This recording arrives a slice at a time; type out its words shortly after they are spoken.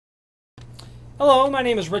Hello, my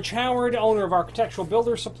name is Rich Howard, owner of Architectural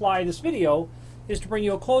Builder Supply. This video is to bring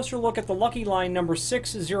you a closer look at the Lucky Line number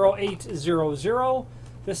 60800.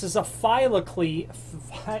 This is a file a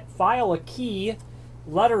key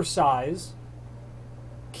letter size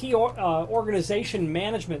key organization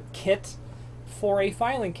management kit for a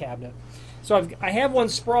filing cabinet. So I have one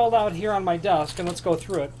sprawled out here on my desk, and let's go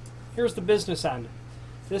through it. Here's the business end.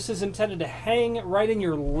 This is intended to hang right in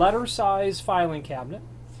your letter size filing cabinet.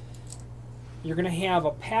 You're going to have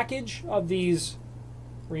a package of these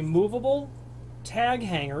removable tag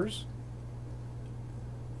hangers.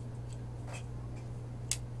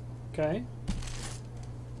 Okay,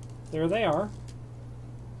 there they are.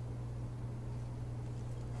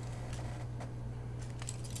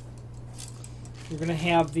 You're going to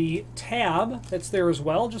have the tab that's there as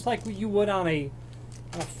well, just like you would on a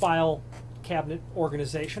file cabinet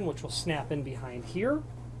organization, which will snap in behind here.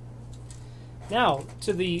 Now,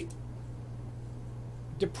 to the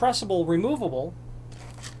depressible removable,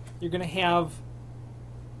 you're going to have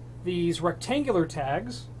these rectangular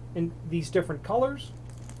tags in these different colors.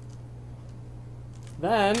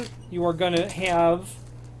 Then you are going to have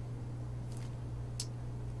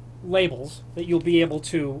labels that you'll be able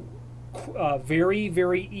to very,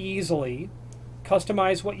 very easily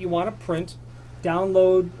customize what you want to print,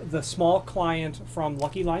 download the small client from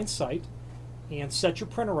Lucky Line's site, and set your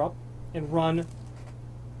printer up and run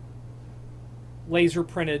laser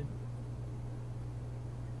printed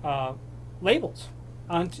labels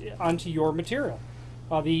onto your material.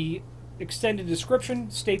 The extended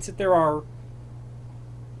description states that there are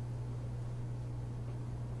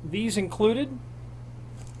these included.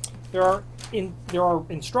 There are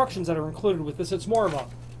instructions that are included with this. It's more of a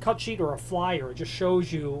cut sheet or a flyer. It just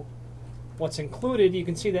shows you what's included. You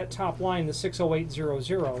can see that top line, the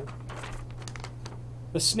 60800.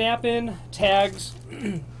 The snap-in tags,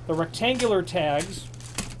 the rectangular tags,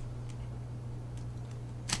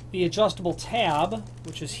 the adjustable tab,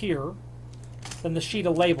 which is here, then the sheet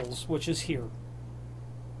of labels, which is here.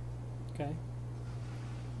 Okay.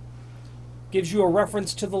 Gives you a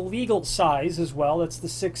reference to the legal size as well. That's the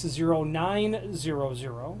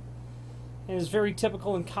 60900. And is very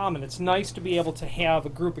typical and common. It's nice to be able to have a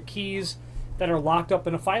group of keys that are locked up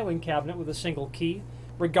in a filing cabinet with a single key,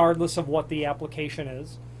 regardless of what the application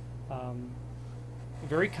is.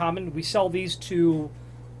 Very common. We sell these to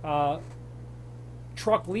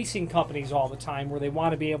truck leasing companies all the time, where they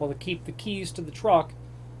want to be able to keep the keys to the truck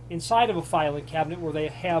inside of a filing cabinet where they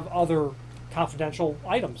have other confidential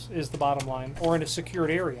items, is the bottom line, or in a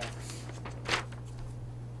secured area.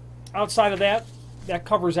 Outside of that, that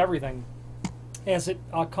covers everything as it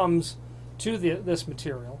comes to this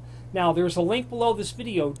material. Now, there's a link below this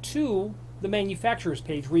video to the manufacturer's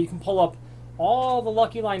page where you can pull up all the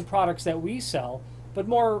Lucky Line products that we sell, but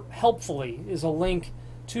more helpfully is a link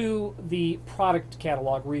to the product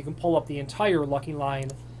catalog where you can pull up the entire Lucky Line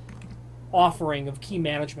offering of key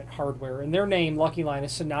management hardware. And their name, Lucky Line,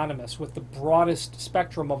 is synonymous with the broadest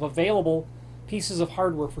spectrum of available pieces of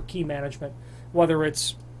hardware for key management, whether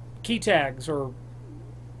it's key tags or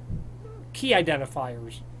key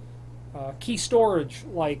identifiers, key storage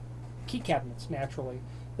like key cabinets. Naturally,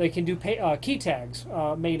 they can do key tags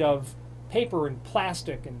made of paper and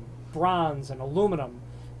plastic and bronze and aluminum.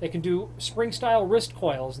 They can do spring-style wrist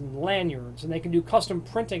coils and lanyards, and they can do custom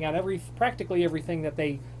printing on practically everything that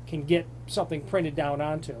they can get something printed down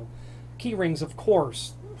onto. Key rings, of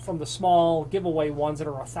course, from the small giveaway ones that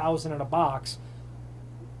are 1,000 in a box,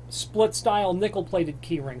 split-style nickel-plated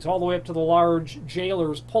key rings, all the way up to the large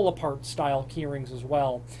Jailer's pull-apart style key rings as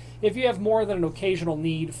well. If you have more than an occasional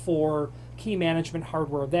need for key management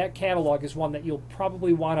hardware, that catalog is one that you'll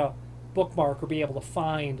probably want to bookmark or be able to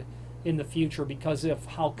find in the future because of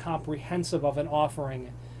how comprehensive of an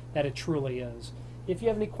offering that it truly is. If you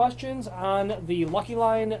have any questions on the Lucky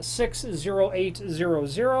Line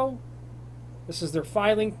 60800, this is their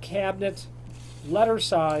filing cabinet letter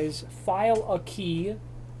size file a key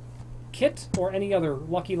kit or any other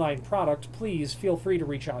Lucky Line product, please feel free to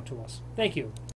reach out to us. Thank you.